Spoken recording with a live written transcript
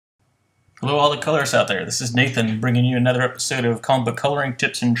Hello all the colorists out there, this is Nathan bringing you another episode of comic book coloring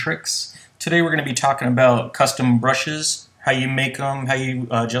tips and tricks. Today we're going to be talking about custom brushes, how you make them, how you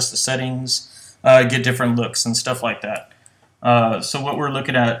adjust the settings, get different looks and stuff like that. So what we're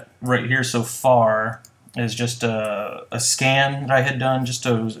looking at right here so far is just a scan that I had done, just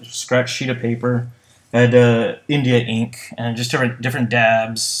a scratch sheet of paper. I had India ink and just different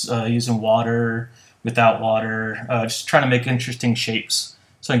dabs, using water, without water, just trying to make interesting shapes.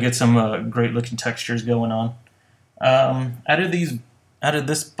 So I can get some great looking textures going on. Out of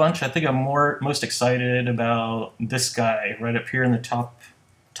this bunch, I think I'm most excited about this guy right up here in the top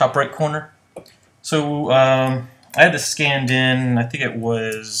right corner. So I had this scanned in. I think it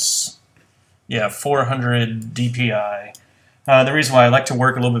was 400 DPI. The reason why I like to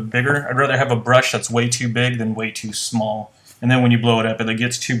work a little bit bigger, I'd rather have a brush that's way too big than way too small. And then when you blow it up, it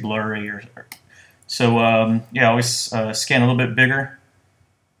gets too blurry. So I always scan a little bit bigger.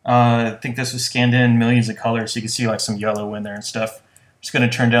 I think this was scanned in millions of colors, so you can see like some yellow in there and stuff. I'm just going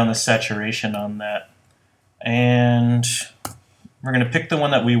to turn down the saturation on that. And we're going to pick the one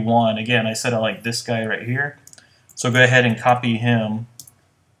that we want. Again, I said I like this guy right here. So go ahead and copy him.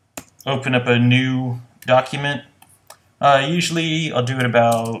 Open up a new document. Usually I'll do it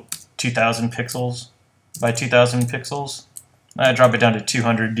about 2,000 pixels by 2,000 pixels. I drop it down to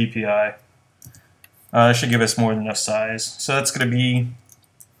 200 DPI. It should give us more than enough size. So that's going to be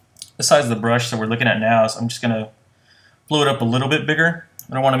the size of the brush that we're looking at now. So I'm just going to blow it up a little bit bigger.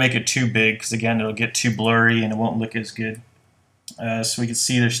 I don't want to make it too big because again it'll get too blurry and it won't look as good. So we can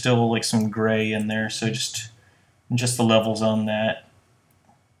see there's still like some gray in there, so just the levels on that.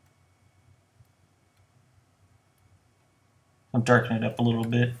 I'll darken it up a little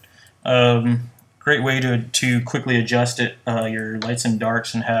bit. Great way to quickly adjust it, your lights and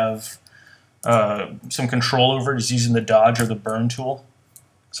darks, and have some control over it is using the dodge or the burn tool.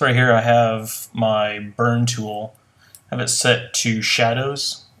 So right here I have my burn tool. I have it set to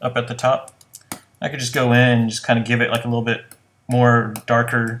shadows up at the top. I could just go in and just kind of give it like a little bit more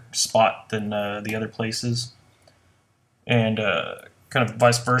darker spot than the other places. And kind of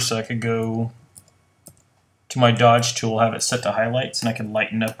vice versa, I could go to my dodge tool, have it set to highlights, and I can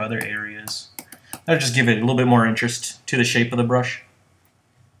lighten up other areas. That'll just give it a little bit more interest to the shape of the brush.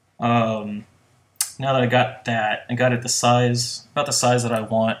 Now that I got that, I got it about the size that I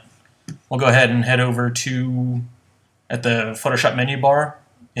want, we'll go ahead and head over to, at the Photoshop menu bar,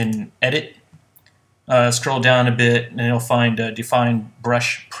 in Edit. Scroll down a bit, and you'll find Define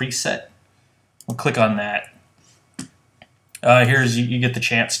Brush Preset. We'll click on that. Here's you get the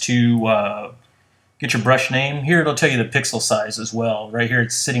chance to get your brush name. Here it'll tell you the pixel size as well. Right here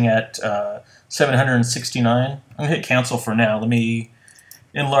it's sitting at 769. I'm going to hit Cancel for now. Let me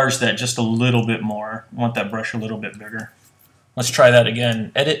enlarge that just a little bit more. I want that brush a little bit bigger. Let's try that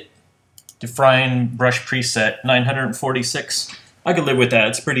again. Edit, Define Brush Preset, 946. I could live with that.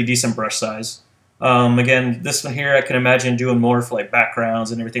 It's a pretty decent brush size. Again, this one here I can imagine doing more for like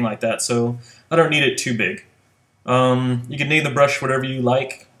backgrounds and everything like that, so I don't need it too big. You can name the brush whatever you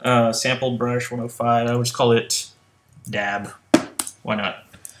like. Sample brush 105. I would just call it Dab. Why not?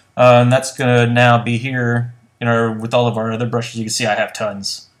 And that's gonna now be here with all of our other brushes. You can see I have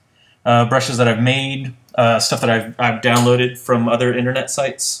tons. Brushes that I've made, stuff that I've downloaded from other internet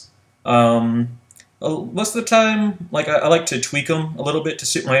sites. Most of the time, I like to tweak them a little bit to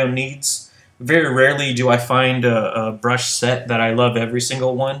suit my own needs. Very rarely do I find a brush set that I love every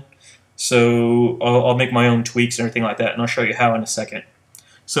single one. So I'll make my own tweaks and everything like that, and I'll show you how in a second.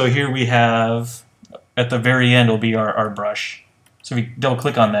 So here we have, at the very end will be our brush. So if we double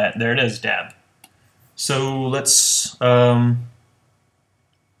click on that, there it is, Dab. So let's, we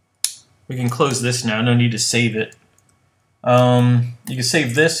can close this now, no need to save it. You can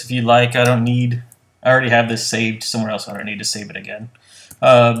save this if you like. I already have this saved somewhere else, I don't need to save it again.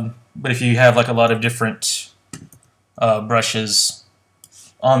 But if you have like a lot of different brushes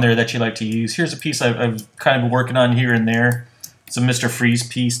on there that you like to use, here's a piece I've kind of been working on here and there. It's a Mr. Freeze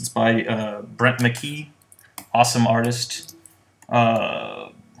piece. It's by Brent McKee, awesome artist.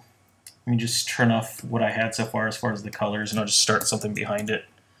 Let me just turn off what I had so far as the colors, and I'll just start something behind it.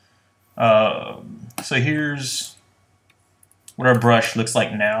 So here's what our brush looks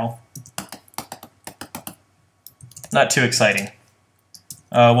like now. Not too exciting.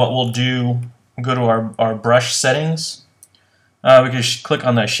 What we'll do, we'll go to our brush settings. We can click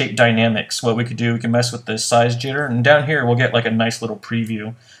on the shape dynamics. What we could do, we can mess with the size jitter, and down here we'll get like a nice little preview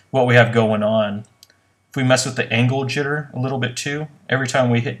of what we have going on. If we mess with the angle jitter a little bit too, every time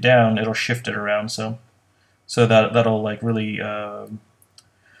we hit down it'll shift it around, so that'll like really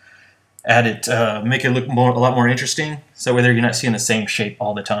add it, make it look a lot more interesting. So whether you're not seeing the same shape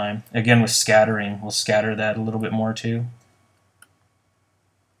all the time. Again, with scattering, we'll scatter that a little bit more too.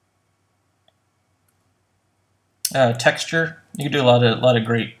 Texture, you can do a lot of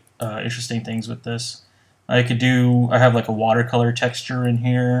great, interesting things with this. I have like a watercolor texture in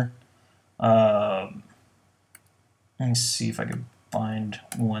here. Let me see if I can find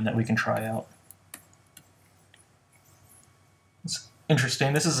one that we can try out. It's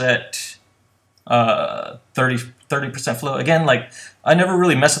interesting. This is at 30% flow. Again, like, I never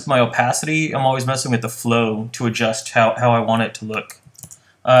really mess with my opacity. I'm always messing with the flow to adjust how I want it to look.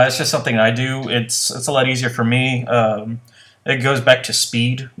 It's just something I do. It's a lot easier for me. It goes back to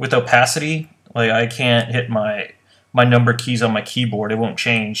speed with opacity. Like, I can't hit my number keys on my keyboard. It won't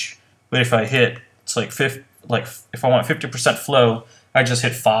change. But if I hit, it's like if I want 50% flow, I just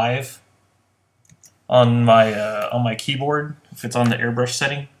hit 5 on my keyboard. If it's on the airbrush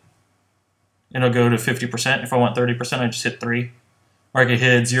setting, it'll go to 50%. If I want 30%, I just hit 3. Or I could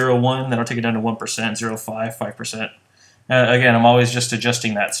hit 0, 1, then I'll take it down to 1%, 0, 5, 5%. Again, I'm always just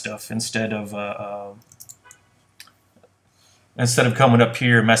adjusting that stuff instead of coming up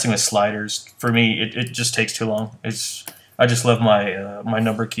here messing with sliders. For me, it just takes too long. I just love my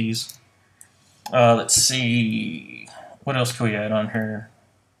number keys. Let's see, what else can we add on here?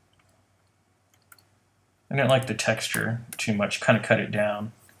 I didn't like the texture too much. Kind of cut it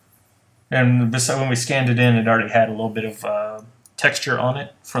down. And when we scanned it in, it already had a little bit of texture on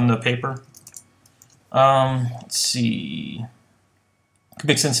it from the paper. Let's see.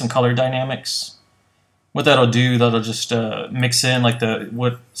 Mix in some color dynamics. What that'll do, that'll just mix in like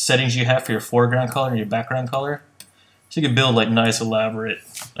what settings you have for your foreground color and your background color. So you can build like nice elaborate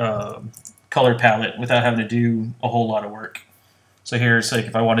color palette without having to do a whole lot of work. So here's like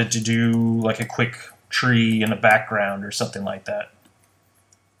if I wanted to do like a quick tree in the background or something like that.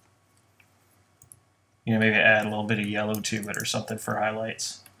 You know, maybe add a little bit of yellow to it or something for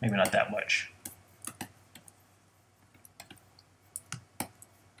highlights. Maybe not that much.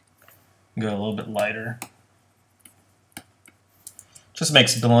 Go a little bit lighter. Just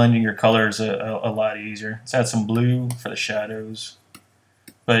makes blending your colors a lot easier. Let's add some blue for the shadows.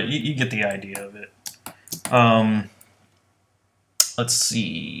 But you get the idea of it. Let's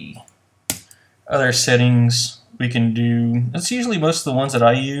see. Other settings we can do. That's usually most of the ones that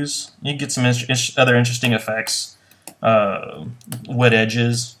I use. You can get some other interesting effects. Wet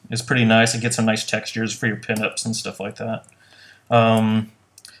edges is pretty nice. It gets some nice textures for your pinups and stuff like that.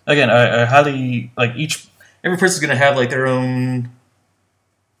 Again, I highly like every person's gonna have like their own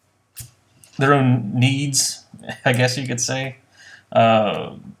needs, I guess you could say.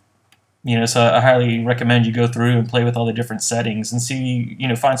 You know, so I highly recommend you go through and play with all the different settings and see, you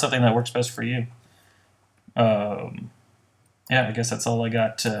know, find something that works best for you. Yeah, I guess that's all I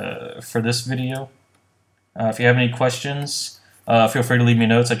got for this video. If you have any questions, feel free to leave me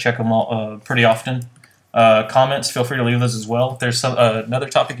notes. I check them all pretty often. Comments, feel free to leave those as well. If there's another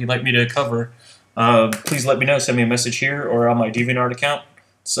topic you'd like me to cover, please let me know. Send me a message here or on my DeviantArt account.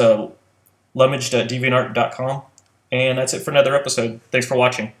 So, lummage.deviantart.com. And that's it for another episode. Thanks for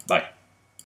watching. Bye.